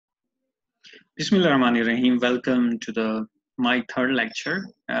Bismillahirrahmanirrahim. Welcome to my third lecture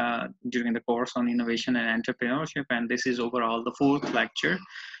during the course on innovation and entrepreneurship, and this is overall the fourth lecture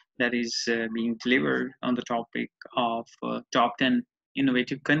that is being delivered on the topic of top 10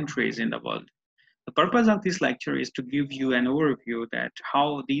 innovative countries in the world. The purpose of this lecture is to give you an overview that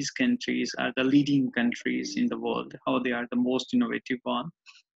how these countries are the leading countries in the world, how they are the most innovative one,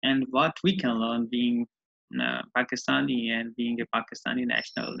 and what we can learn being Pakistani and being a Pakistani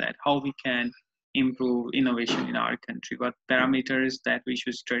national, that how we can improve innovation in our country, what parameters that we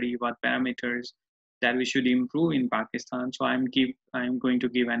should study, what parameters that we should improve in Pakistan. So I'm going to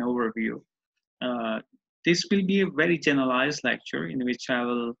give an overview. Uh, this will be a very generalized lecture in which I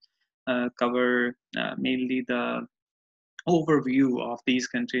will cover mainly the overview of these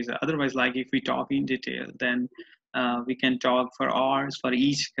countries. Otherwise, like if we talk in detail, then we can talk for hours for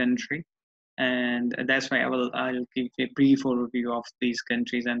each country, and that's why I'll give a brief overview of these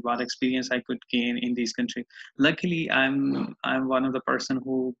countries and what experience I could gain in these countries. Luckily, I'm one of the person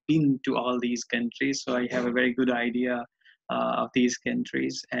who been to all these countries, so I have a very good idea of these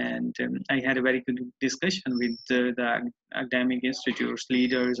countries, and I had a very good discussion with the academic institutes,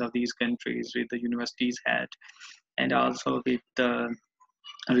 leaders of these countries, with the universities head, and also with the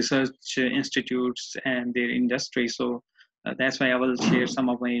research institutes and their industry. So that's why I will share some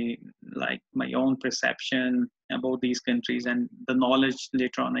of my own perception about these countries and the knowledge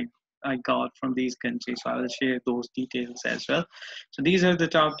later on I got from these countries. So I will share those details as well. So these are the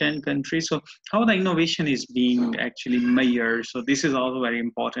top 10 countries. So how the innovation is being actually measured. So this is also very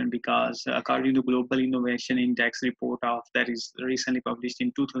important because according to Global Innovation Index report of that is recently published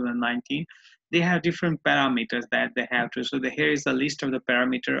in 2019, they have different parameters that they have to. So here is the list of the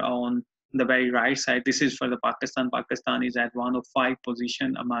parameter on the very right side. This is for the Pakistan. Pakistan is at 105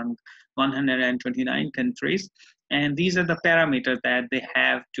 position among 129 countries, and these are the parameters that they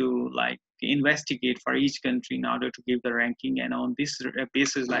have to like investigate for each country in order to give the ranking. And on this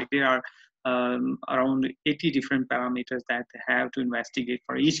basis, like there are around 80 different parameters that they have to investigate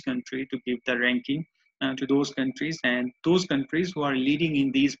for each country to give the ranking to those countries, and those countries who are leading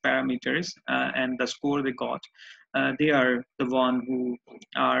in these parameters and the score they got, they are the one who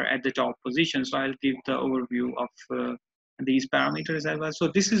are at the top position. So I'll give the overview of these parameters as well. So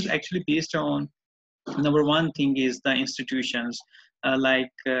this is actually based on number one thing is the institutions,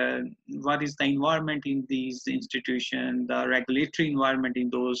 what is the environment in these institutions, the regulatory environment in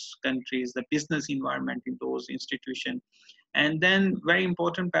those countries, the business environment in those institutions. And then very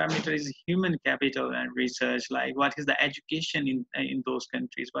important parameter is human capital and research, like what is the education in those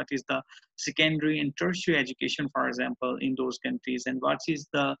countries, what is the secondary and tertiary education, for example, in those countries, and what is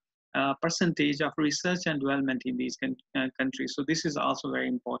the percentage of research and development in these countries. So this is also very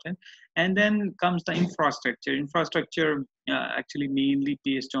important. And then comes the infrastructure. Infrastructure actually mainly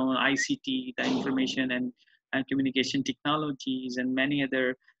based on ICT, the information and communication technologies, and many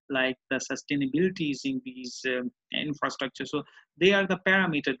other like the sustainabilities in these infrastructure. So they are the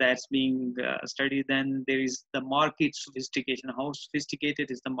parameter that's being studied. Then there is the market sophistication. How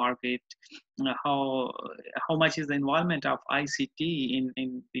sophisticated is the market? How much is the involvement of ICT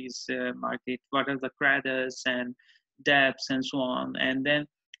in these market? What are the credits and debts and so on? And then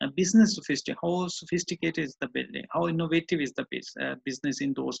business sophistication. How sophisticated is the building? How innovative is the business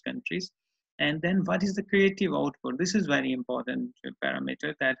in those countries? And then what is the creative output? This is very important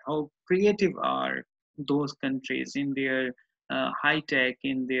parameter, that how creative are those countries in their high tech,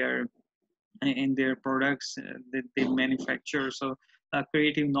 in their products that they manufacture. So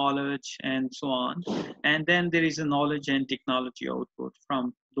creative knowledge and so on. And then there is a knowledge and technology output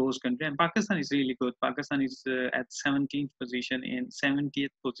from those countries. And Pakistan is really good. Pakistan is at 70th position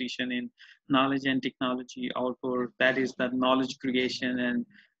in knowledge and technology output. That is the knowledge creation and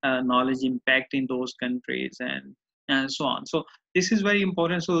knowledge impact in those countries, and so on. So this is very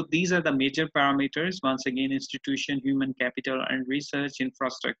important. So these are the major parameters. Once again, institution, human capital and research,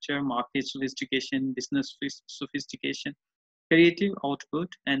 infrastructure, market sophistication, business sophistication, creative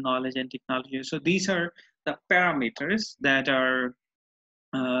output, and knowledge and technology. So these are the parameters that are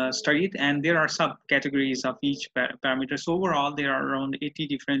studied, and there are subcategories of each parameter. So overall, there are around 80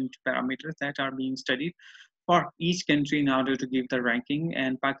 different parameters that are being studied for each country in order to give the ranking.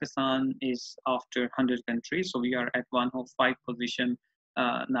 And Pakistan is after 100 countries, so we are at 105 position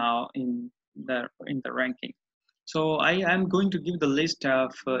now in the ranking. So I am going to give the list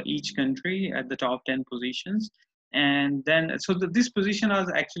of each country at the top 10 positions. And then, so this position is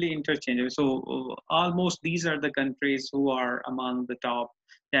actually interchangeable. So almost these are the countries who are among the top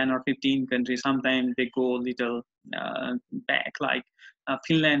 10 or 15 countries. Sometimes they go a little back, like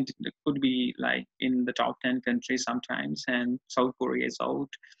Finland could be like in the top 10 countries sometimes, and South Korea is out.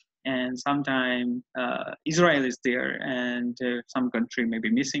 and sometime Israel is there, and some country may be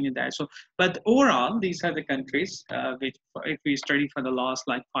missing in that. So, but overall, these are the countries which, if we study for the last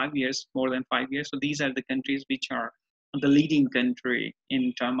like 5 years, more than 5 years, so these are the countries which are the leading country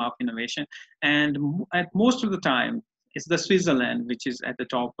in terms of innovation. And at most of the time, it's the Switzerland which is at the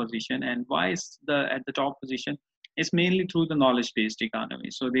top position. And why is the at the top position? It's mainly through the knowledge-based economy.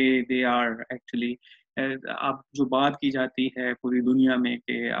 So they are actually अब जो बात की जाती है पूरी दुनिया में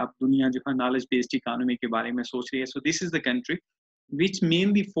कि अब दुनिया जो है नॉलेज बेस्ड इकोनॉमी के बारे में सोच रही है, so this is the country which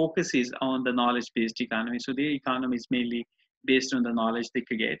mainly focuses on the knowledge based economy. So their economy is mainly based on the knowledge they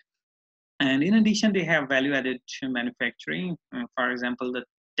create. And in addition, they have value added manufacturing. For example, the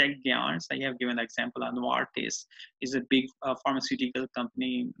Tech Giants, I have given the example on Novartis, is a big pharmaceutical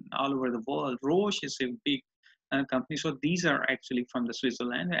company all over the world. Roche is a big company. So these are actually from the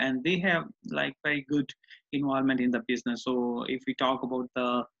Switzerland, and they have like very good involvement in the business. So if we talk about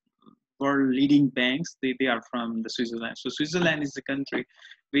the world leading banks, they are from the Switzerland. So Switzerland is the country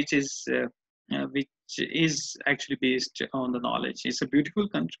which is actually based on the knowledge. It's a beautiful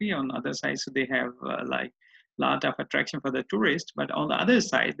country. On the other side, so they have like lot of attraction for the tourists, but on the other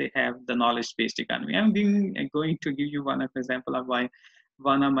side, they have the knowledge-based economy. Going to give you one example of why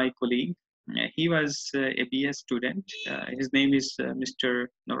one of my colleague. He was a BS student. His name is Mr.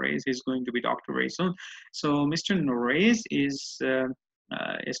 Norez. He's going to be doctor very soon. So Mr. Norez is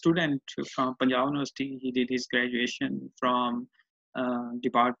a student from Punjab University. He did his graduation from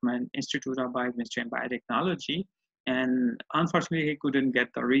department Institute of Biochemistry and Biotechnology, and unfortunately he couldn't get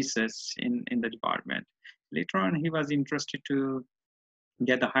the research in the department. Later on, he was interested to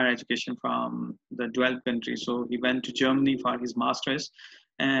get the higher education from the developed countries, so he went to Germany for his master's,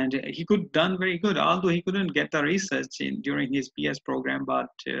 and he could done very good, although he couldn't get the research during his PS program, but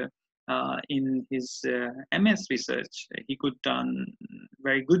in his MS research, he could done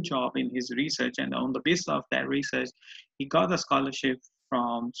very good job in his research, and on the basis of that research, he got a scholarship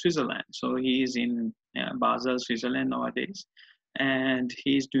from Switzerland. So he is in Basel, Switzerland nowadays, and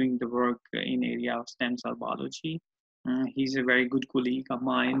he's doing the work in area of stem cell biology. He's a very good colleague of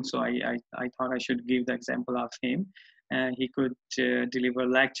mine, so I thought I should give the example of him. He could deliver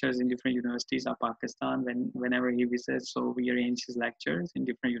lectures in different universities of Pakistan whenever he visits. So we arrange his lectures in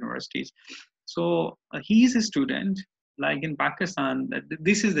different universities. So he is a student. Like in Pakistan,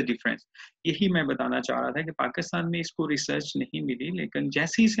 this is the difference. यही मैं बताना चाह रहा था कि पाकिस्तान में इसको research नहीं मिली, लेकिन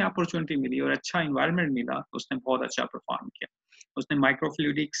जैसे ही इसे अपॉर्चुनिटी मिली और अच्छा इन्वायरमेंट मिला, उसने बहुत अच्छा परफॉर्म किया. उसने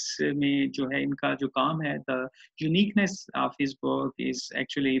माइक्रोफ्लूइडिक्स में जो है इनका जो काम है, the uniqueness of his work is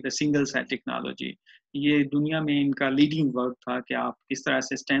actually the single cell technology. ये दुनिया में इनका लीडिंग वर्क था कि आप किस तरह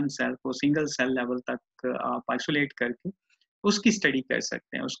से स्टेम सेल को सिंगल सेल लेवल तक आप आइसोलेट करके उसकी स्टडी कर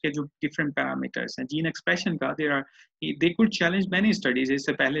सकते हैं, उसके जो डिफरेंट पैरामीटर्स हैं जीन एक्सप्रेशन का. They could challenge many studies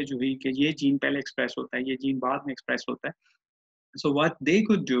इससे पहले जो हुई कि ये जीन पहले एक्सप्रेस होता है, ये जीन बाद में एक्सप्रेस होता है. So what they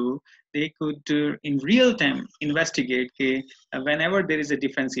could do, they could in real time investigate whenever there is a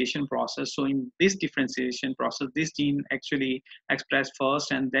differentiation process. So in this differentiation process, this gene actually expressed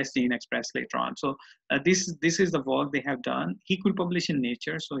first and this gene expressed later on. So this is the work they have done. He could publish in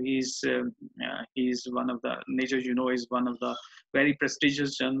Nature. So he's one of the Nature, is one of the very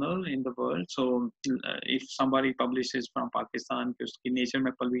prestigious journal in the world. So if somebody publishes from Pakistan, उसकी Nature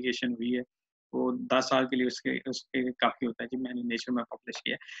में publication हुई है, वो 10 साल के लिए उसके काफी होता है कि मैंने नेचर में पब्लिश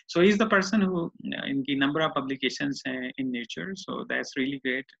किया. सो he is the person who इनकी नंबर ऑफ पब्लिकेशंस हैं in nature, so that's really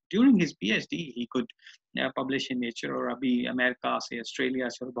great. During his PhD he could publish in nature, और अभी अमेरिका से, ऑस्ट्रेलिया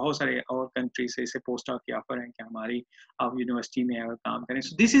से और बहुत सारे और कंट्री से इसे पोस्ट डॉक के ऑफर हैं कि हमारी आप यूनिवर्सिटी में अगर काम करें.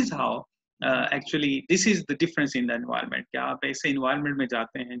 So this is how actually this is the difference in the environment. क्या आप ऐसे इन्वायरमेंट में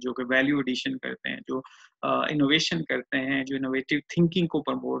जाते हैं जो कि वैल्यू एडिशन करते हैं, जो इनोवेशन करते हैं, जो इनोवेटिव थिंकिंग को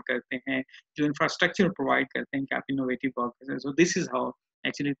प्रमोट करते हैं, जो इंफ्रास्ट्रक्चर प्रोवाइड करते हैं कि आप इनोवेटिव वर्क करते हैं. So this is how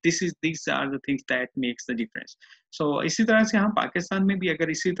actually these are the things that makes the difference. So इसी तरह से हम पाकिस्तान में भी अगर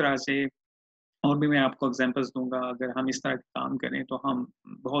इसी तरह से, और भी मैं आपको एग्जांपल्स दूंगा, अगर हम इस तरह के काम करें तो हम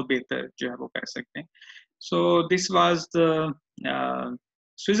बहुत बेहतर जो है वो कर सकते हैं. So this was the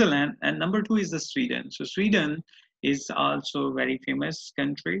Switzerland, and number 2 is the Sweden. So Sweden is also a very famous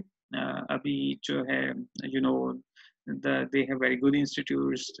country. अभी जो है, they have very good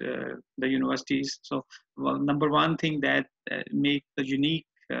institutes, the universities. So number one thing that make the unique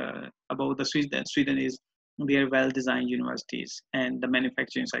about the Sweden is they are well-designed universities and the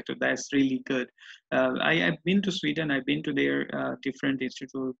manufacturing sector. That's really good. I've been to Sweden. I've been to their different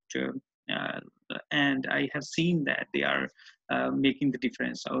institute, and I have seen that they are making the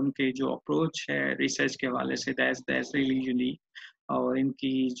difference. उनके जो approach है research के हवाले से, that's really unique. और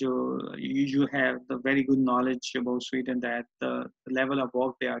इनकी जो you have the very good knowledge about Sweden that the level of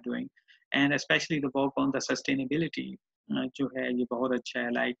work they are doing and especially the work on the sustainability जो है ये बहुत अच्छा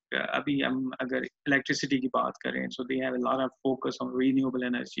है लाइक अभी हम अगर इलेक्ट्रिसिटी की बात करें सो they have a lot of focus on renewable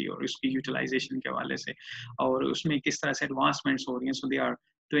energy और उसकी यूटिलाइजेशन के हवाले से और उसमें किस तरह से एडवांसमेंट्स हो रही हैं सो they are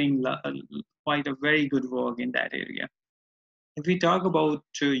doing quite a very good work in that area. If we talk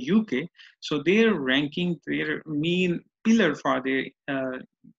about UK, so their ranking, their main pillar for their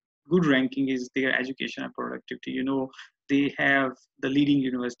good ranking is their education and productivity. You know, they have the leading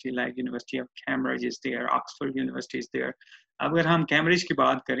university like University of Cambridge is there, Oxford University is there. अगर हम Cambridge की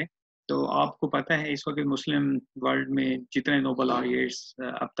बात करें तो आपको पता है इस वक्त मुस्लिम वर्ल्ड में जितने नोबल लॉरियर्स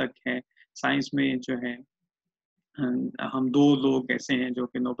अब तक हैं साइंस में जो है हम दो लोग ऐसे हैं जो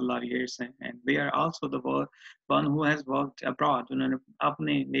कि नोबेल लॉरियर्स हैं and they are also the one who has worked abroad उन्होंने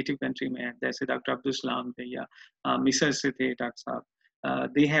अपने नेटिव कंट्री में जैसे डॉक्टर अब्दुल सलाम थे या मिस्र से थे डॉक्टर साहब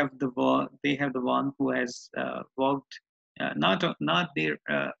they have the one who has worked not their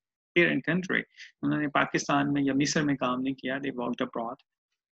parent country उन्होंने पाकिस्तान में या मिस्र में काम नहीं किया they worked abroad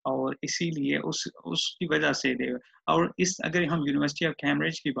और इसीलिए उसकी वजह से दे और इस अगर हम यूनिवर्सिटी ऑफ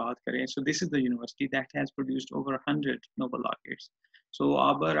कैम्ब्रिज की बात करें so this is the university that has produced over 100 Nobel laureates सो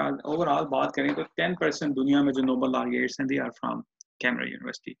अगर ओवरऑल बात करें तो 10% दुनिया में जो नोबेल लॉरियट्स हैं they are from Cambridge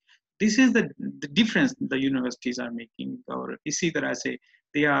university this is the difference the universities are making और इसी तरह से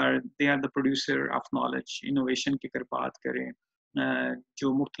they are the producer of knowledge innovation की अगर बात करें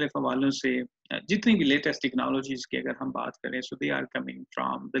जो मुख्तलिफ हवालों से जितनी भी लेटेस्ट टेक्नोलॉजीज की अगर हम बात करें सो they are coming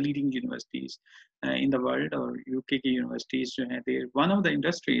from the leading universities in the world और यूके की यूनिवर्सिटीज जो हैं there one of the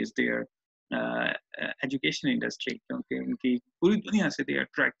industries there education industry क्योंकि उनकी पूरी दुनिया से they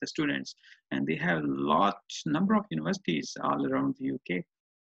attract the students and they have lot number of universities all around the UK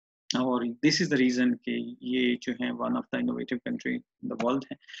और दिस इज द रीजन कि ये जो है one of the innovative country in the world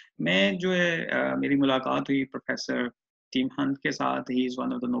है मैं जो है मेरी मुलाकात हुई प्रोफेसर टीम हंट के साथ he is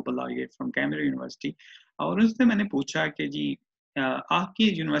one of the Nobel laureate from Cambridge university और उससे मैंने पूछा कि जी आपकी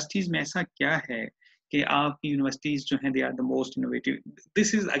यूनिवर्सिटीज में ऐसा क्या है कि आपकी यूनिवर्सिटीज जो हैं they are the most innovative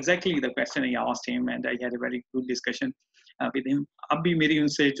this is exactly the question I asked him and I had a very good discussion with him अब भी मेरी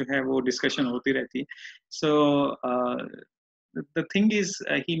उनसे जो है वो डिस्कशन होती रहती है सो the thing is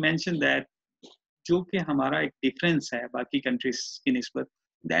he mentioned that जो कि हमारा एक डिफरेंस है बाकी कंट्रीज की निस्बत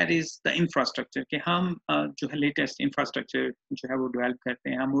दैट इज द इंफ्रास्ट्रक्चर कि हम जो है लेटेस्ट इंफ्रास्ट्रक्चर जो है वो डेवलप करते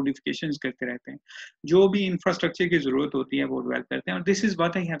हैं हम मॉडिफिकेशंस करते रहते हैं जो भी इंफ्रास्ट्रक्चर की जरूरत होती है वो डेवलप करते हैं और this is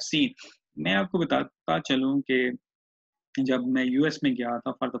what I have seen मैं आपको बताता चलूं कि जब मैं यूएस में गया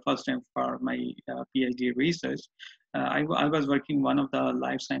था for the first time for my PhD research I was working one of the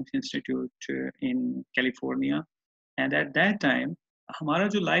life science institute in California and at that time हमारा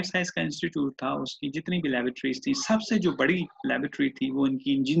जो लाइफ साइंस का इंस्टीट्यूट था उसकी जितनी भी लेबोरेटरीज थी सबसे जो बड़ी लेबोरेटरी थी वो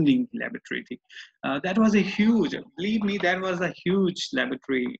इनकी इंजीनियरिंग की लेबोरेटरी थी that was a huge believe me that was a huge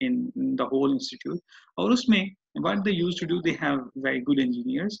laboratory in the whole institute और उसमें what they used to do they have very good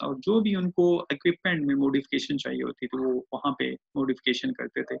engineers और जो भी उनको इक्विपमेंट में मॉडिफिकेशन चाहिए होती तो वो वहाँ पे मॉडिफिकेशन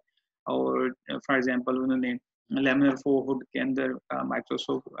करते थे और फॉर एग्जांपल उन्होंने लैमिनर फ्लो हुड के अंदर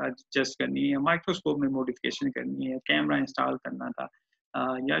माइक्रोस्कोप एडजस्ट करनी है माइक्रोस्कोप में मॉडिफिकेशन करनी है कैमरा इंस्टॉल करना था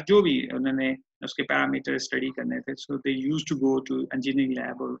या जो भी उन्होंने उसके पैरामीटर स्टडी करने थे सो they used to go to engineering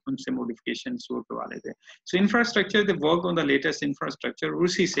lab और उनसे मॉडिफिकेशन शुरू करवा लेते सो infrastructure they work on the latest infrastructure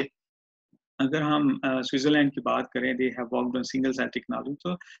उसी से अगर हम स्विट्जरलैंड की बात करें they have worked on single cell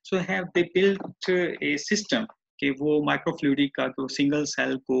technology so have they built A system कि वो माइक्रोफ्लूइडिक का तो सिंगल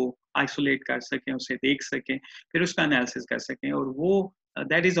सेल को आइसोलेट कर सकें उसे देख सकें फिर उसका एनालिसिस कर सकें और वो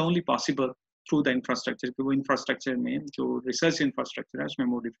that is only possible through the infrastructure कि वो इंफ्रास्ट्रक्चर में जो रिसर्च इंफ्रास्ट्रक्चर है उसमें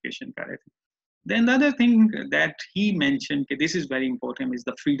मॉडिफिकेशन कर रहे थे Then the other thing that he mentioned, this is very important, is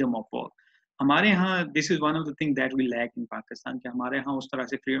the freedom of work. हमारे यहाँ this is one of the things that we lack in Pakistan कि हमारे यहाँ उस तरह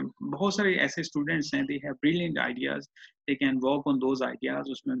से freedom बहुत सारे ऐसे students हैं they have brilliant ideas they can work on those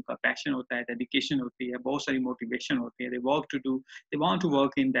ideas उसमें उनका passion होता है dedication होती है बहुत सारी motivation होती है they work to do they want to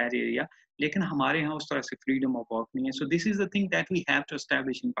work in that area लेकिन हमारे यहाँ उस तरह से freedom of work नहीं है so this is the thing that we have to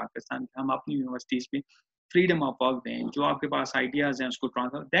establish in Pakistan कि हम अपनी universities में freedom of work दें जो आपके पास ideas हैं उसको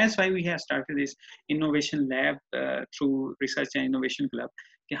transfer that's why we have started this innovation lab through research and innovation club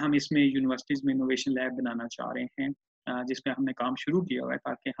कि हम इसमें यूनिवर्सिटीज़ में इनोवेशन लैब बनाना चाह रहे हैं जिसमें हमने काम शुरू किया हुआ है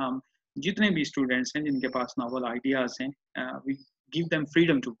ताकि हम जितने भी स्टूडेंट्स हैं जिनके पास नॉवल आइडियाज़ हैं we give them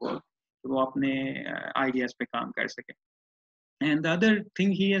freedom to work वो अपने आइडियाज़ पे काम कर सकें and the other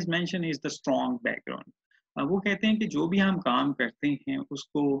thing he has mention is the strong background वो कहते हैं कि जो भी हम काम करते हैं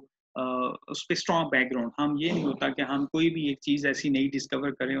उसको उस पर स्ट्रॉन्ग बैकग्राउंड, हम ये नहीं होता कि हम कोई भी एक चीज़ ऐसी नई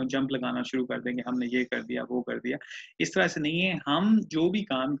डिस्कवर करें और जंप लगाना शुरू कर देंगे, हमने ये कर दिया वो कर दिया, इस तरह से नहीं है। हम जो भी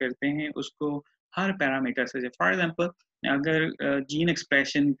काम करते हैं उसको हर पैरामीटर से, फॉर एग्जांपल अगर जीन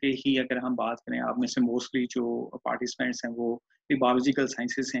एक्सप्रेशन के ही अगर हम बात करें, आप में से मोस्टली जो पार्टिसिपेंट्स हैं वो भी बायोलॉजिकल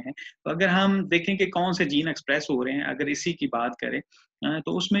साइंसेस से हैं, तो अगर हम देखें कि कौन से जीन एक्सप्रेस हो रहे हैं, अगर इसी की बात करें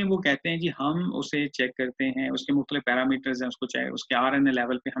तो उसमें वो कहते हैं जी हम उसे चेक करते हैं, उसके मुख्तलिफ पैरामीटर्स हैं, उसको चेक, उसके आरएनए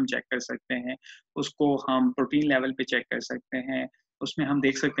लेवल पे हम चेक कर सकते हैं, उसको हम प्रोटीन लेवल पे चेक कर सकते हैं, उसमें हम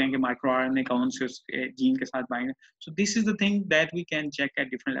देख सकते हैं कि माइक्रो आरएनए कौन से उसके जीन के साथ बाइंड है। So this is the thing that we can check at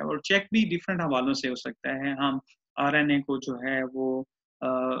different level, और चेक भी डिफरेंट हवालों से हो सकता है। हम आरएनए को जो है वो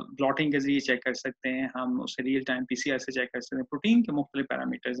ब्लॉटिंग के जरिए चेक कर सकते हैं, हम उसे रियल टाइम पीसीआर से चेक कर सकते हैं, प्रोटीन के मुख्तलिफ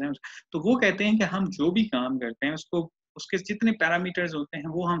पैरामीटर्स हैं। तो वो कहते हैं कि हम जो भी काम करते हैं उसको, उसके जितने पैरामीटर्स होते हैं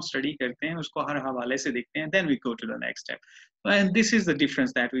वो हम स्टडी करते हैं, उसको हर हवाले से देखते हैं, then we go to the next step. And this is the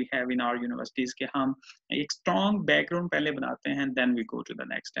difference that we have in our universities, कि हम एक स्ट्रॉन्ग बैकग्राउंड पहले बनाते हैं, then we go to the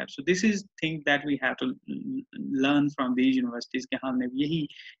next step. So this is thing that we have to learn from these universities, कि हमने यही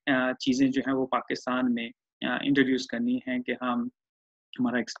चीज़ें जो है वो पाकिस्तान में इंट्रोड्यूस करनी है, कि हम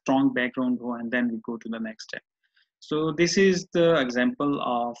हमारा एक स्ट्रॉन्ग बैकग्राउंड हो, and then we go to the next step. So this is the example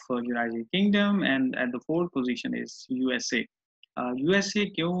of United Kingdom, and at the fourth position is USA. USA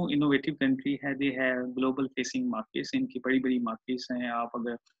क्यों innovative country है? They have global facing markets. इनकी बड़ी बड़ी markets हैं। आप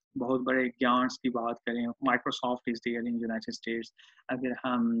अगर बहुत बड़े giants की बात करें, Microsoft is there in United States. अगर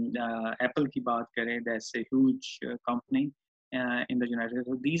हम Apple की बात करें, that's a huge company in the United States.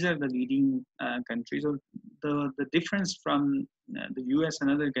 So these are the leading countries. So the difference from the US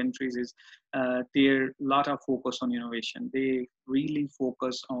and other countries is their lot of focus on innovation. They really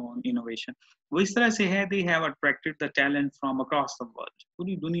focus on innovation. वो इस तरह से है, they have attracted the talent from across the world.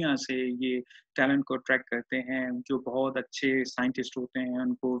 पूरी दुनिया से ये talent को attract करते हैं, जो बहुत अच्छे scientist होते हैं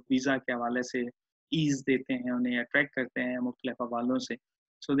उनको वीज़ा के हवाले से ease देते हैं, उन्हें attract करते हैं मुख्तलिफ हवालों से,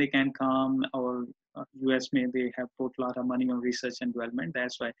 so they can come, और US में they have put a lot of money on research and development.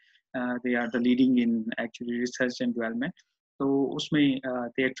 That's why they are the leading in actually research and development. तो उसमें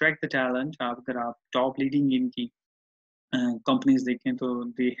they attract the talent. अगर आप top leading इनकी companies देखें तो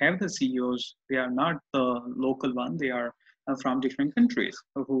they have the CEOs. They are not the local one. They are from different countries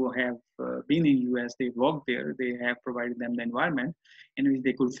who have been in US. They worked there. They have provided them the environment in which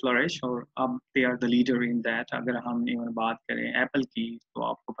they could flourish. और अब they are the leader in that. अगर हम even बात करें Apple की, तो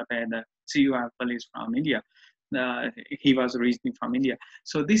आपको पता है the CEO Apple is from India. He was originally from India.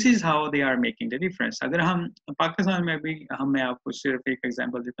 So this is how they are making the difference. अगर हम पाकिस्तान में भी, मैं आपको सिर्फ एक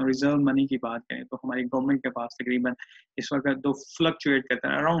एग्जांपल देता हूँ, रिजर्व मनी की बात करें तो हमारी गवर्नमेंट के पास तकरीबन इस वक्त दो फ्लक्चुएट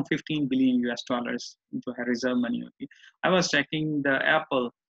करता है, अराउंड 15 बिलियन US डॉलर्स जो है रिजर्व मनी होती है। I was checking the Apple,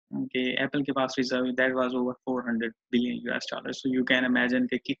 के एप्पल के पास reserve that was over 400 billion US dollars. So you can imagine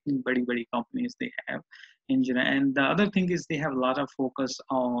कि कितनी बड़ी बड़ी companies they have in general. And the other thing is they have a lot of focus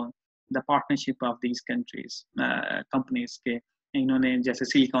on the partnership of these countries, companies के इन्होंने जैसे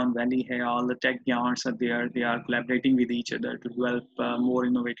Silicon Valley है, all the tech giants are there, they are collaborating with each other to develop more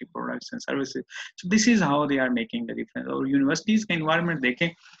innovative products and services. So this is how they are making the difference. और universities का environment देखें,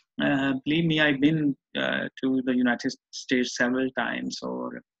 believe me, I've been to the United States several times,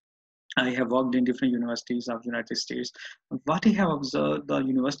 or I have worked in different universities of United States. What I have observed, the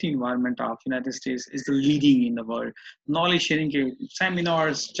university environment of United States is the leading in the world. Knowledge sharing के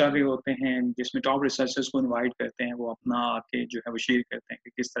seminars चल रहे होते हैं जिसमें top researchers को invite करते हैं, वो अपना आके जो है वो share करते हैं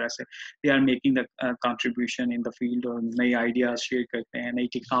कि किस तरह से they are making the contribution in the field, और नई ideas share करते हैं, नई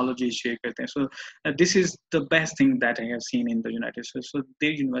technologies share करते हैं. So this is the best thing that I have seen in the United States. So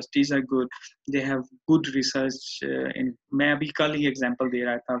their universities are good. They have good research. मैं अभी कल ही example दे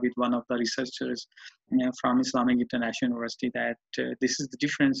रहा था with one of the researchers from Islamic International University that this is the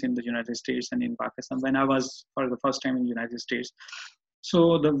difference in the United States and in Pakistan. When I was for the first time in the United States,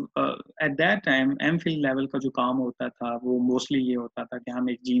 so the at that time MPhil level का जो काम होता था वो mostly ये होता था कि हम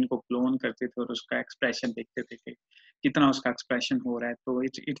एक जीन को क्लोन करते थे और उसका एक्सप्रेशन देखते थे कि कितना उसका एक्सप्रेशन हो रहा है। तो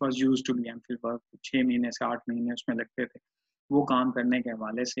it was used to be MPhil work, 6 महीने से 8 महीने उसमें लगते थे वो काम करने के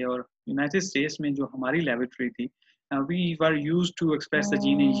हवाले से। और यूनाइटेड स्टेट्स में जो हमारी लेबोरेटरी थी, we were used to express the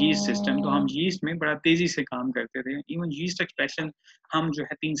gene in yeast system, तो हम yeast में बड़ा तेजी से काम करते थे। इवन yeast expression हम जो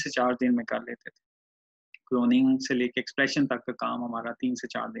है 3 से 4 दिन में कर लेते थे। क्लोनिंग से लेके एक्सप्रेशन तक का काम हमारा 3 से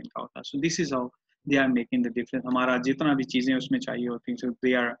 4 दिन का होता है। So this is how they are making the difference. हमारा जितना भी चीज़ें उसमें चाहिए होती हैं, सो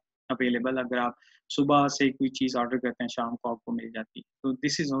दे आर अवेलेबल। अगर आप सुबह से कोई चीज़ ऑर्डर करते हैं, शाम को आपको मिल जाती है। तो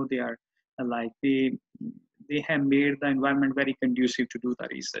this is how they are like they have made the environment very conducive to do the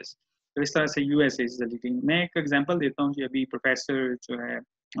research. तो इस तरह से US is the leading. मैं एक एग्जांपल देता हूँ कि अभी प्रोफेसर जो है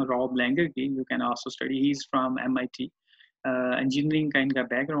रॉब लैंगर की, you can also study, he is from MIT. engineering का इनका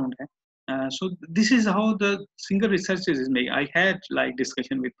background है. So this is how the single researches is made. I had like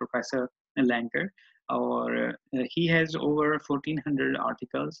discussion with Professor Lanker, और he has over 1400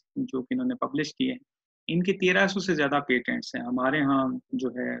 articles जो कि इन्होंने publish किए हैं. इनके 1300 से ज़्यादा पेटेंट्स हैं. हमारे यहाँ जो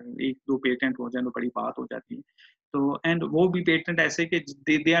है एक दो पेटेंट हो जाए तो बड़ी बात हो जाती है. तो एंड वो भी पेटेंट ऐसे कि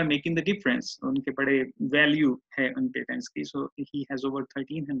they are making the difference, उनके बड़े वैल्यू है उन पेटेंट्स की. सो he has over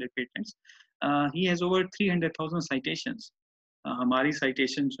 1300 patents. He has over 300,000 citations. हमारी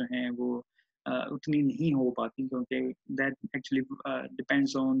साइटेशन जो हैं वो उतनी नहीं हो पाती क्योंकि that actually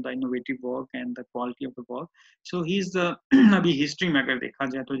depends on the innovative work and the quality of the work. So he is the अभी हिस्ट्री में अगर देखा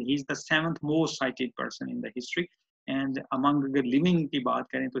जाए तो he is the 7th most cited person in the history. And among अगर लिविंग की बात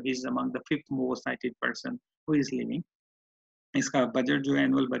करें तो he is among the 5th most cited person who is living. इसका बजट जो है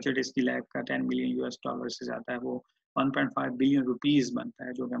एनुअल बजट इसकी लैब का $10 मिलियन से जाता है. वो 1.5 बिलियन रुपीस बनता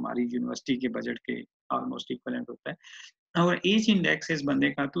है जो कि हमारी यूनिवर्सिटी के बजट के ऑलमोस्ट इक्वलेंट होता है. और एज इंडेक्स इस बंदे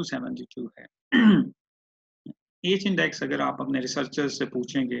का 272 है. एज इंडेक्स अगर आप अपने रिसर्चर्स से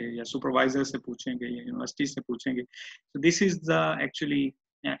पूछेंगे या सुपरवाइजर से पूछेंगे या यूनिवर्सिटी से पूछेंगे तो this is the actually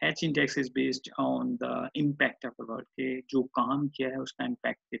H index is based on the impact of the work के जो काम किया है उसका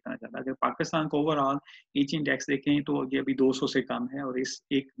इम्पैक्ट कितना ज़्यादा. अगर पाकिस्तान का ओवरऑल एच इंडेक्स देखें तो ये अभी 200 से कम है और इस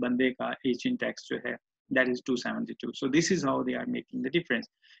एक बंदे का एच इंडेक्स जो है that is 272. So this is how they are making the difference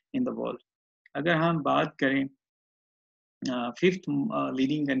in the world. अगर हम बात करें fifth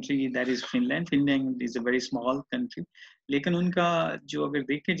leading country, that is Finland. Finland is a very small country, लेकिन उनका जो अगर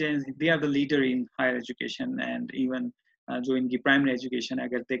देखे जाए they are the leader in higher education and even जो इनकी प्राइमरी एजुकेशन है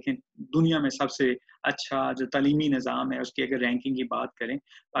अगर देखें दुनिया में सबसे अच्छा जो तालीमी निज़ाम है उसकी अगर रैंकिंग की बात करें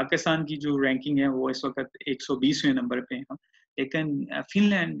पाकिस्तान की जो रैंकिंग है वो इस वक्त 120वें नंबर पे है. लेकिन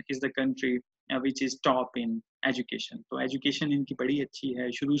Finland is the country which is top in education. तो एजुकेशन इनकी बड़ी अच्छी है.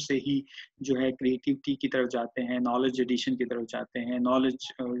 शुरू से ही जो है क्रिएटिविटी की तरफ जाते हैं, नॉलेज एडिशन की तरफ जाते हैं, नॉलेज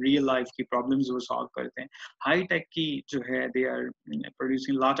रियल लाइफ की प्रॉब्लम्स वो सॉल्व करते हैं. हाई टेक की जो है they are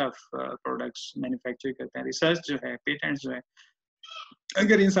producing lot of products manufacture करते हैं. रिसर्च जो है पेटेंट्स जो है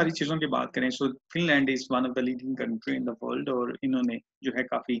अगर इन सारी चीज़ों की बात करें सो Finland is one of the leading country in the world और इन्होंने जो है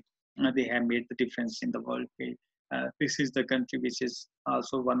काफ़ी they have made the difference in the world. This is the country which is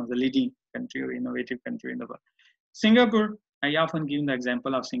also one of the leading country or innovative country in the world. Singapore, I often give the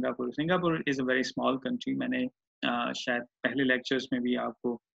example of Singapore. Singapore is a very small country. मैंने शायद पहले lectures में भी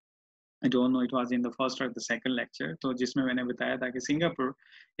आपको I don't know it was in the first or the second lecture तो जिसमें मैंने बताया था कि Singapore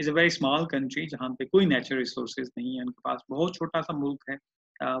is a very small country जहाँ पे कोई natural resources नहीं है. उनके पास बहुत छोटा सा मुल्क है.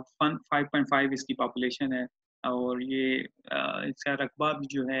 5.5 इसकी population है और ये इसका रकबा भी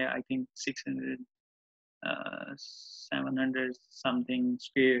जो है I think 700 something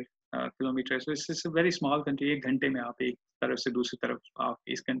square kilometre. So it's a very small country. एक घंटे में आप एक तरफ से दूसरी तरफ आप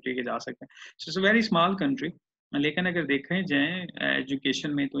इस कंट्री के जा सकते हैं. So it's a very small country. लेकिन अगर देखें जाए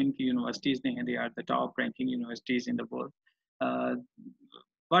एजुकेशन में तो इनकी यूनिवर्सिटीज़ नहीं हैं. They are the top ranking universities in the world.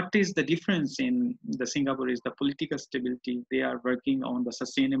 What is the difference in the Singapore is the political stability. They are working on the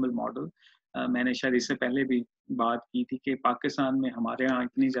sustainable model. मैंने शायद इससे पहले भी बात की थी कि पाकिस्तान में हमारे यहाँ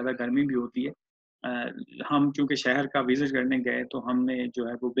इतनी ज़्यादा गर्मी भी होती है. हम क्योंकि शहर का विजिट करने गए तो हमने जो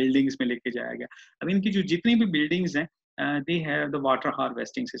है वो बिल्डिंग्स में लेके जाया गया. अब इनकी जो जितनी भी बिल्डिंग्स हैं they have the water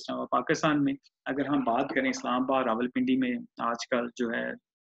harvesting system. और पाकिस्तान में अगर हम बात करें इस्लामाबाद रावलपिंडी में आजकल जो है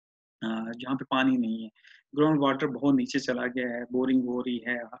जहाँ पे पानी नहीं है, ग्राउंड वाटर बहुत नीचे चला गया है, बोरिंग हो रही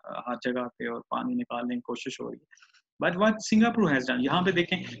है हर जगह पे और पानी निकालने की कोशिश हो रही है. But what Singapore has done, यहाँ पे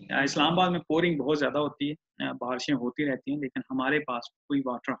देखें इस्लामाबाद में पोरिंग बहुत ज़्यादा होती है, बारिशें होती रहती हैं, लेकिन हमारे पास कोई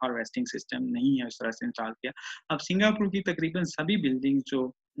वाटर हार्वेस्टिंग सिस्टम नहीं है उस तरह से इंस्टॉल किया. अब सिंगापुर की तकरीबन सभी बिल्डिंग जो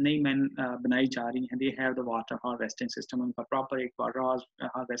नई बनाई जा रही हैं they have the water harvesting system. उनका प्रॉपर एक वाटर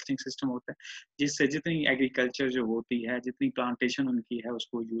हार्वेस्टिंग सिस्टम होता है जिससे जितनी एग्रीकल्चर जो होती है, जितनी प्लांटेशन उनकी है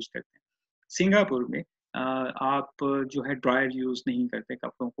उसको यूज़ करते हैं. सिंगापुर में आप जो है ड्रायर यूज़ नहीं करते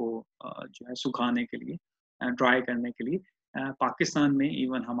कपड़ों को जो है सुखाने के लिए, ड्राई करने के लिए. पाकिस्तान में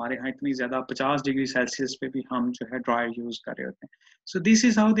इवन हमारे यहाँ इतनी ज़्यादा 50 डिग्री सेल्सियस पे भी हम जो है ड्रायर यूज़ कर रहे होते हैं. So this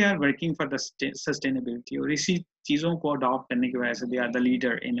is how they are working for the sustainability. और इसी चीज़ों को अडॉप्ट करने की वजह से they are the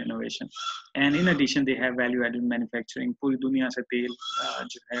leader in innovation. And in addition they have value aided manufacturing. पूरी दुनिया से तेल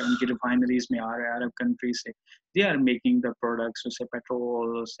जो है उनकी रिफाइनरीज में आ रहा है अरब कंट्री से. They are making the products, उससे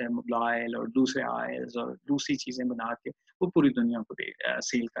पेट्रोल, उससे मोबाइल और दूसरे ऑयल्स और दूसरी चीज़ें बना के वो पूरी दुनिया को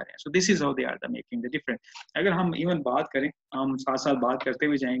सेल कर रहे हैं. So this is how they are the making the difference. अगर हम इवन बात करें, हम साथ साथ बात करते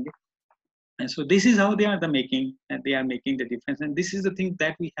हुए जाएंगे. And so this is how they are making the difference, and this is the thing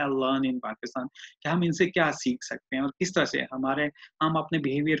that we have learned in Pakistan कि हम इनसे क्या सीख सकते हैं और किस तरह से हम अपने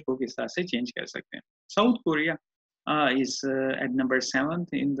बिहेवियर को किस तरह से चेंज कर सकते हैं. South Korea is at number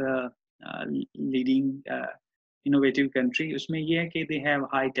 7th in the leading innovative country, उसमें ये है कि they have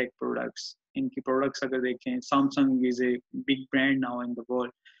high tech products. इनकी प्रोडक्ट्स अगर देखें, Samsung is a big brand now in the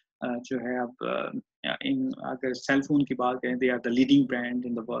world. जो है अब इन अगर सेल फोन की बात करें, they are the leading brand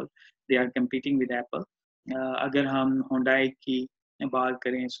in the world. They are competing with Apple. अगर हम होंडाई की बात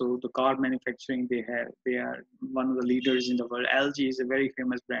करें, so the car manufacturing they are one of the leaders in the world. LG is a very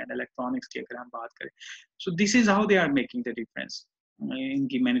famous brand electronics की अगर हम बात करें. So this is how they are making the difference.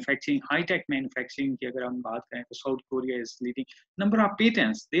 इनकी मैन्युफैक्चरिंग, हाई टेक मैन्युफैक्चरिंग की अगर हम बात करें तो south Korea is leading. Number of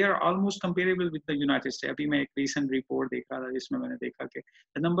patents, they are almost comparable with the United state. अभी मैं एक रिसेंट रिपोर्ट देख रहा था जिसमें मैंने देखा कि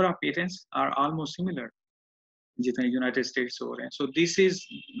the number of patents are almost similar जितने यूनाइटेड स्टेट्स हो रहे हैं. So this is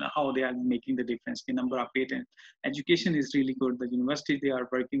how they are making the difference की number of patent. Education is really good. The university they are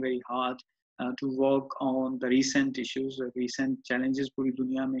working very hard to work on the recent issues, recent challenges पूरी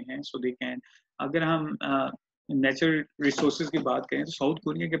दुनिया में हैं. So they can, अगर हम natural resources की बात करें तो साउथ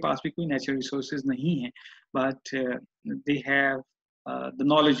कोरिया के पास भी कोई नेचुरल रिसोर्सेज नहीं है, but they have the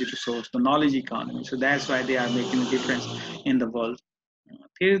knowledge resource, the knowledge economy. So that's why they are making a difference in the world.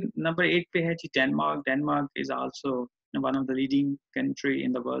 फिर नंबर 8 पे है जी Denmark. Denmark is also one of the leading country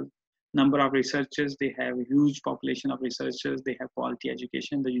in the world. Number of researchers, they have a huge population of researchers. They have quality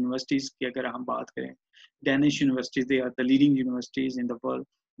education. The universities की अगर हम बात करें, Danish universities, they are the leading universities in the world.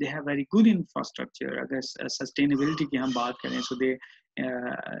 They have very good infrastructure. अगर sustainability की हम बात करें, so they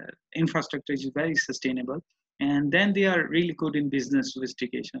infrastructure is very sustainable. And then they are really good in business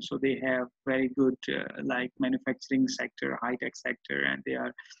sophistication. So they have very good like manufacturing sector, high tech sector, and they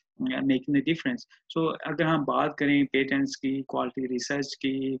are making a difference. So अगर हम बात करें patents की, quality research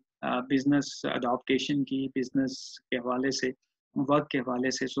की, business adaptation की, business के हवाले से, work के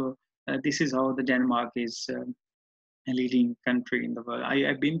हवाले से, so this is how the Denmark is a leading country in the world.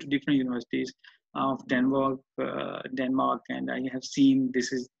 I've been to different universities of Denmark, and I have seen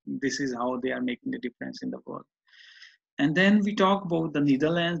this is how they are making the difference in the world. And then we talk about the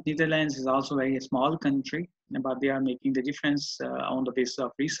Netherlands. Netherlands is also a very small country, but they are making the difference on the basis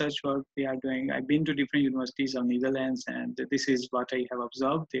of research work they are doing. I've been to different universities of Netherlands, and this is what I have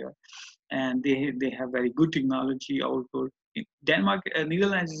observed there. And they have very good technology output. Denmark,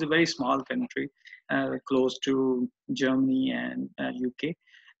 Netherlands is a very small country, close to Germany and UK.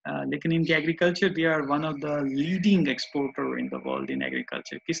 लेकिन इनके agriculture, they are one of the leading exporter in the world in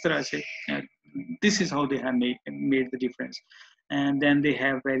agriculture. किस तरह से, this is how they have made the difference. And then they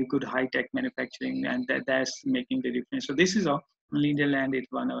have very good high tech manufacturing, and that's making the difference. So this is how Netherlands is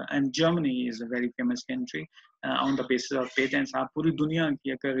one of, and Germany is a very famous country on the basis of patents. आप पूरी दुनिया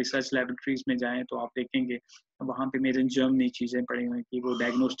की अगर research laboratories में जाएं तो आप देखेंगे वहाँ पे मेड इन जर्मनी चीज़ें पड़ी हुई कि वो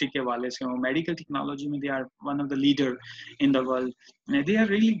डायग्नोस्टिक के हवाले से हो, मेडिकल टेक्नोलॉजी में they are one of the leader in the world. They are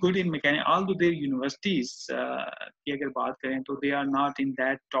really good in mechanics. Although their universities, की अगर बात करें तो they are not in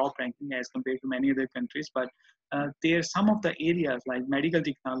that top ranking as compared to many other countries, but there are some of the areas like medical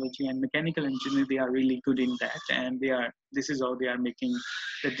technology and mechanical engineering, they are really good in that, and this is how they are making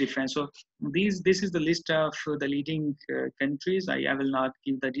the difference. So this is the list of the leading countries. I will not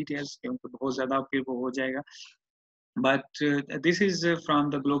give the details क्योंकि बहुत ज़्यादा फिर वो हो जाएगा. But this is from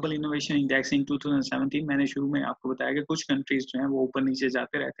the Global Innovation Index in 2017. मैंने शुरू में आपको बताया कि कुछ countries जो हैं वो ऊपर नीचे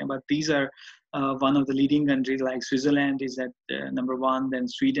जाते रहते हैं, but these are one of the leading countries. Like Switzerland is at number 1, then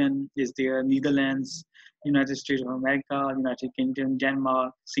Sweden is there, Netherlands, United States of America, United Kingdom,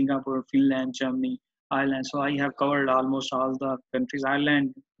 Denmark, Singapore, Finland, Germany, Ireland. So I have covered almost all the countries.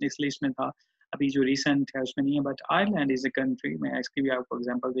 Ireland इस list में था, अभी जो recent है उसमें नहीं है, but Ireland is a country. मैं इसकी भी आपको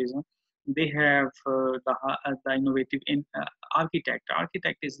example दे दूँ. They have the innovative architect.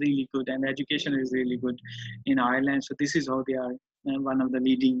 Architect is really good, and education is really good in Ireland. So this is how they are one of the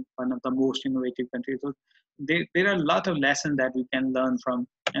leading, one of the most innovative countries. So there are a lot of lessons that we can learn from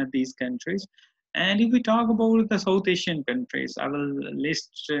these countries. And if we talk about the South Asian countries, I will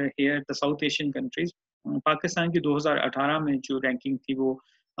list here the South Asian countries. Pakistan की 2018 में जो ranking थी वो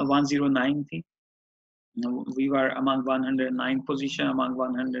 109 थी. We were among 109 position among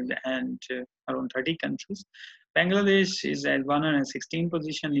 100 and around 30 countries. Bangladesh is at 116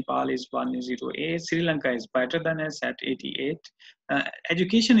 position. Nepal is 108. Sri Lanka is better than us at 88.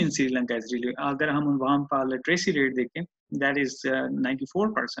 Education in Sri Lanka is really, अगर हम वहाँ पर literacy rate देखें, that is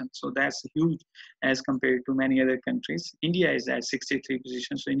 94%. So that's huge as compared to many other countries. India is at 63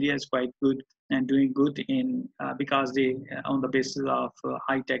 position. So India is quite good and doing good in because they on the basis of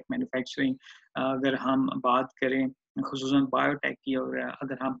high tech manufacturing. अगर हम बात करें खुसूसन biotech की और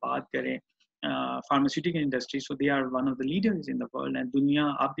अगर हम बात करें pharmaceutical industry, so they are one of the leaders in the world. And दुनिया,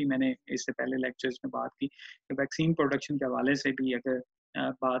 आप भी मैंने इससे पहले लेक्चर्स में बात की कि वैक्सीन प्रोडक्शन के हवाले से भी अगर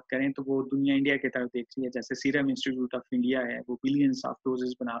बात करें तो वो दुनिया इंडिया की तरफ देख रही है. जैसे सीरम इंस्टीट्यूट ऑफ इंडिया है, वो बिलियंस ऑफ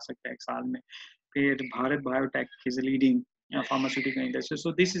डोजेस बना सकता है एक साल में. फिर Bharat biotech is leading pharmaceutical industry.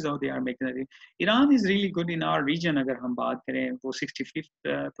 So this is how they are making it. Iran is really good in our region. अगर हम बात करें वो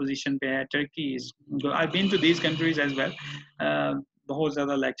 65th position पे है. Turkey is good. I've been to these countries as well. बहुत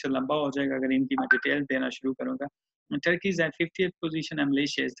ज़्यादा lecture लंबा हो जाएगा अगर इनकी मैं डिटेल देना शुरू करूँगा. Turkey is at 50th position and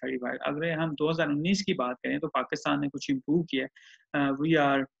Malaysia is 35. अगर हम 2019 की बात करें तो पाकिस्तान ने कुछ इम्प्रूव किया. We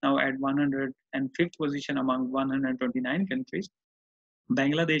are now at 105th position among 129 countries.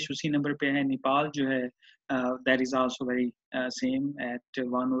 Bangladesh उसी नंबर पे है. नेपाल जो है that is also very same at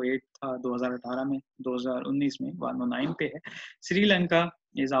 108 था 2018 में. 2019 में 109 पे है. Sri Lanka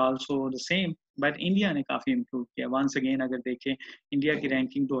is also the same, but India ने काफी इम्प्रूव किया. वंस अगेन अगर देखें इंडिया की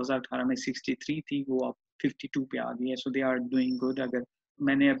रैंकिंग 2018 में 63 थी, वो अब 52 पे आ गई है. सो दे आर डूइंग गुड. अगर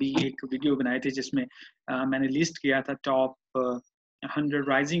मैंने अभी एक वीडियो बनाए थे जिसमें मैंने लिस्ट किया था top 100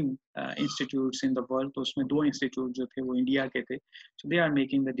 rising institutes in the world, तो उसमें 2 इंस्टीट्यूट जो थे वो इंडिया के थे. So they are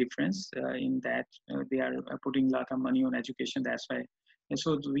making the difference in that. They are putting a lot of money on education. That's why. And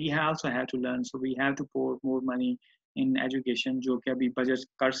so we also have to learn. So we have to pour more money in education. जो कि अभी budget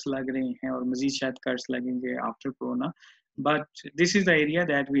कर्ज लग रहे हैं और मजीद शायद कर्ज लगेंगे after corona. But this is the area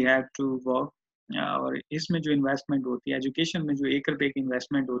that we have to work. और इसमें जो इन्वेस्टमेंट होती है एजुकेशन में, जो 1 रुपए की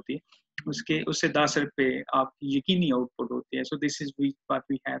इन्वेस्टमेंट होती है उससे 10 रुपए आपकी यकीनी आउटपुट होती है. So this is what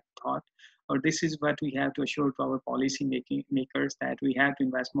we have thought, और this is what we have to assure to our policy makers that we have to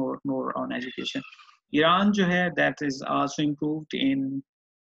invest more on education. Iran जो है दैट इज आल्सो इम्प्रूव्ड इन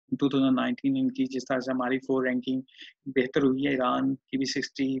 2019. इनकी जिस तरह से हमारी 4 ranking बेहतर हुई है, ईरान की भी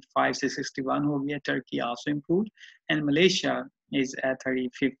 65 से 61 हो गई है. Turkey also improved and Malaysia is at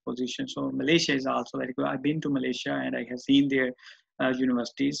 35th position. So Malaysia is also very good. I've been to Malaysia and I have seen their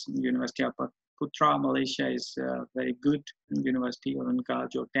universities. University of Putra, Malaysia is a very good university. और उनका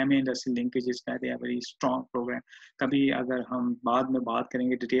जो Temi industry linkages का है very strong program. कभी अगर हम बाद में बात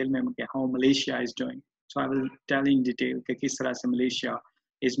करेंगे डिटेल में कि how Malaysia is doing. So I will tell in detail कि किस तरह से Malaysia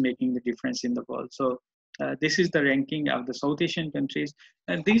is making the difference in the world. So this is the ranking of the South Asian countries.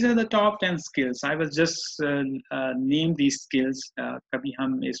 And these are the top 10 skills. I will just name these skills. कभी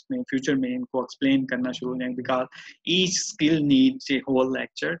हम इसमें future में इनको explain करना शुरू करेंगे because each skill needs a whole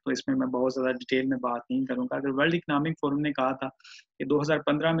lecture. तो इसमें मैं बहुत ज़्यादा डिटेल में बात नहीं करूँगा. अगर वर्ल्ड इकोनॉमिक फोरम ने कहा था कि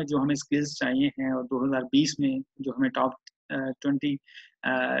 2015 में जो हमें skills चाहिए हैं और 2020 में जो हमें top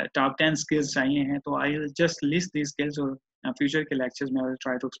 10 skills चाहिए हैं, तो I will just list these skills. और future के lectures में I will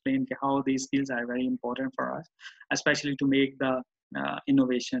try to explain how these skills are very important for us, especially to make the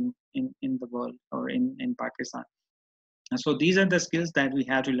innovation in the world or in Pakistan. So these are the skills that we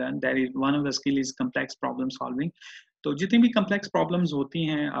have to learn. That is one of the skill is complex problem solving. तो जितनी भी complex problems होती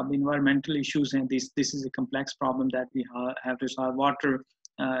हैं, अब environmental issues हैं, this is a complex problem that we have to solve. Water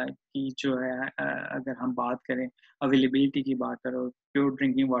की जो है अगर हम बात करें अवेलेबिलिटी की बात करें, pure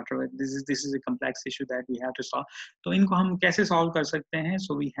drinking water, this is a complex issue that we have to solve. तो इनको हम कैसे सॉल्व कर सकते हैं?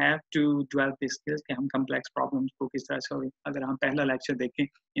 So we have to develop the skills कि हम कम्प्लेक्स प्रॉब्लम्स को किस तरह से. अगर हम पहला लेक्चर देखें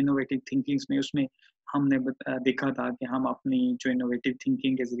इनोवेटिव थिंकिंग्स में, उसमें हमने देखा था कि हम अपनी जो इनोवेटिव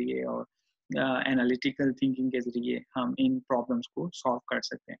थिंकिंग के जरिए और एनालिटिकल थिंकिंग के जरिए हम इन प्रॉब्लम्स को सॉल्व कर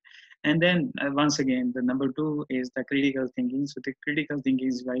सकते हैं. And then once again the number 2 is the critical thinking. So the critical thinking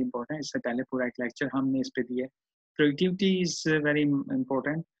is very important. इससे पहले पूरा एक lecture हमने इस पे दिया. Creativity is very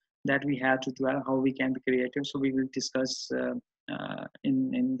important that we have to develop how we can be creative. So we will discuss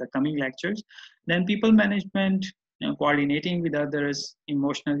in the coming lectures. Then people management, coordinating with others,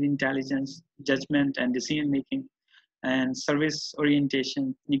 emotional intelligence, judgment and decision making, and service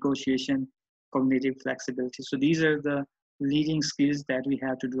orientation, negotiation, cognitive flexibility. So these are the leading skills that we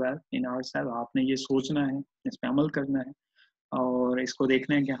have to develop in ourselves. आपने ये सोचना है, इस पे अमल करना है और इसको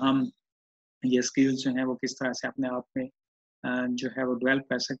देखना है कि हम ये skills जो हैं वो किस तरह से अपने आप में जो है वो develop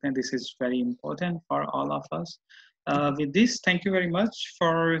कर सकते हैं. This is very important for all of us. With this, thank you very much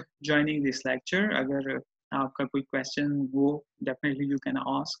for joining this lecture. अगर आपका कोई question हो, definitely you can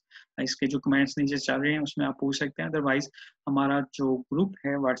ask. इसके जो comments नीचे चल रहे हैं उसमें आप पूछ सकते हैं. Otherwise हमारा जो group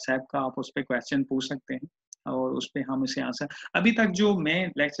है WhatsApp का, आप उस पे question पूछ सकते हैं और उस पे हम इसे आंसर. अभी तक जो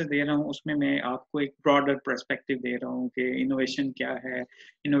मैं लेक्चर दे रहा हूँ उसमें मैं आपको एक ब्रॉडर पर्सपेक्टिव दे रहा हूँ कि इनोवेशन क्या है,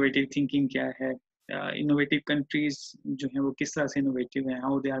 इनोवेटिव थिंकिंग क्या है, इनोवेटिव कंट्रीज जो है वो किस तरह से इनोवेटिव हैं,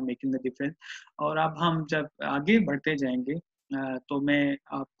 how they are making the difference. और अब हम जब आगे बढ़ते जाएंगे तो मैं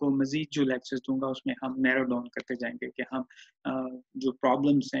आपको मजीद जो लेक्चर्स दूंगा उसमें हम नैरो डाउन करते जाएंगे कि हम जो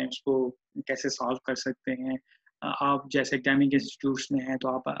प्रॉब्लम्स हैं उसको कैसे सॉल्व कर सकते हैं. आप जैसे एकेडमिक इंस्टीट्यूट्स में हैं तो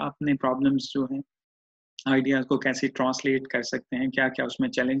आप अपने प्रॉब्लम्स जो हैं आइडियाज को कैसे ट्रांसलेट कर सकते हैं, क्या क्या उसमें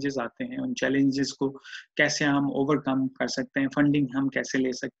चैलेंजेस आते हैं, उन चैलेंजेस को कैसे हम ओवरकम कर सकते हैं, फंडिंग हम कैसे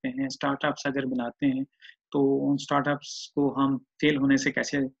ले सकते हैं, स्टार्टअप्स अगर बनाते हैं तो उन स्टार्टअप्स को हम फेल होने से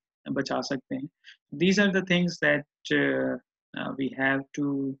कैसे बचा सकते हैं. These are the things that we have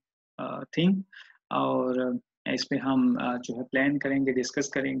to think. और इस पे हम जो है प्लान करेंगे, डिस्कस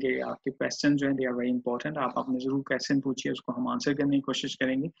करेंगे. आपके क्वेश्चन जो हैं दे आर वेरी इंपॉर्टेंट. आप अपने ज़रूर क्वेश्चन पूछिए, उसको हम आंसर करने की कोशिश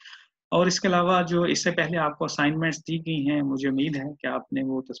करेंगे. और इसके अलावा जो इससे पहले आपको असाइनमेंट्स दी गई हैं, मुझे उम्मीद है कि आपने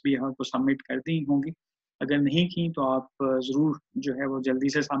वो तस्बीहात को सबमिट कर दी होंगी. अगर नहीं की तो आप ज़रूर जो है वो जल्दी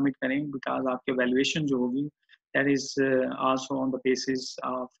से सबमिट करें, बिकॉज़ आपकी वैल्यूएशन जो होगी that is also on the basis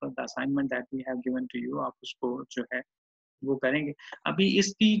of the assignment that we have given to you. आप उसको जो है वो करेंगे. अभी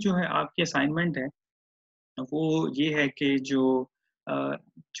इसकी जो है आपकी असाइनमेंट है वो ये है कि अ,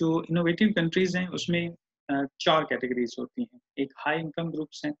 जो इनोवेटिव कंट्रीज़ हैं उसमें 4 कैटेगरीज़ होती हैं. एक हाई इनकम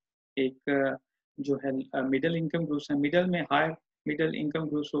ग्रुप्स हैं, एक जो है मिडल इनकम ग्रुप्स हैं. मिडल में हाई मिडल इनकम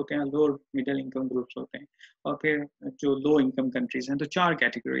ग्रुप्स होते हैं, लोअर मिडल इनकम ग्रुप्स होते हैं, और फिर जो लो इनकम कंट्रीज़ हैं, तो 4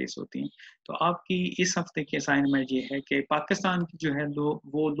 कैटेगरीज़ होती हैं. तो आपकी इस हफ्ते की असाइनमेंट ये है कि पाकिस्तान की जो है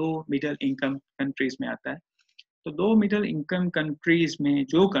लो मिडल इनकम कंट्रीज़ में आता है. तो लो मिडल इनकम कंट्रीज़ में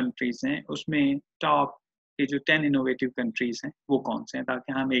जो कंट्रीज़ हैं, उसमें टॉप के जो 10 इनोवेटिव कंट्रीज़ हैं, वो कौन से हैं,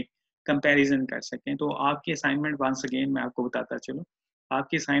 ताकि हम एक कंपैरिज़न कर सकें. तो आपकी असाइनमेंट वंस अगेन मैं आपको बताता चलूँ.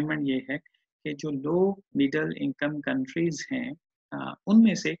 आपकी असाइनमेंट ये है कि जो लो मिडल इनकम कंट्रीज़ हैं,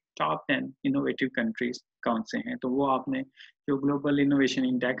 उनमें से टॉप 10 इनोवेटिव कंट्रीज़ कौन से हैं. तो वो आपने जो ग्लोबल इनोवेशन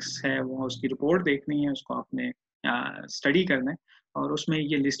इंडेक्स है, वो उसकी रिपोर्ट देखनी है, उसको आपने स्टडी करना है. और उसमें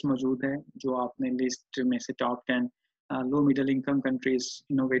ये लिस्ट मौजूद है, जो आपने लिस्ट में से टॉप 10 लो मिडल इनकम कंट्रीज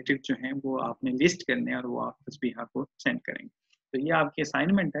इनोवेटिव जो हैं वो आपने लिस्ट करने हैं, और वो आप तस्बीहा को सेंड करेंगे. तो ये आपकी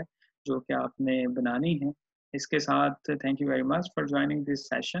असाइनमेंट है जो कि आपने बनानी है. इसके साथ thank you very much for joining this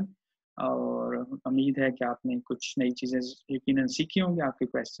session. और उम्मीद है कि आपने कुछ नई चीज़ें यकीनन सीखी होंगी. आपके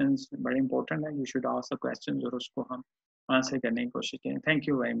क्वेश्चंस बड़े इंपॉर्टेंट हैं. You should ask the questions और उसको हम आंसर करने की कोशिश करें. Thank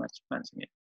you very much once again.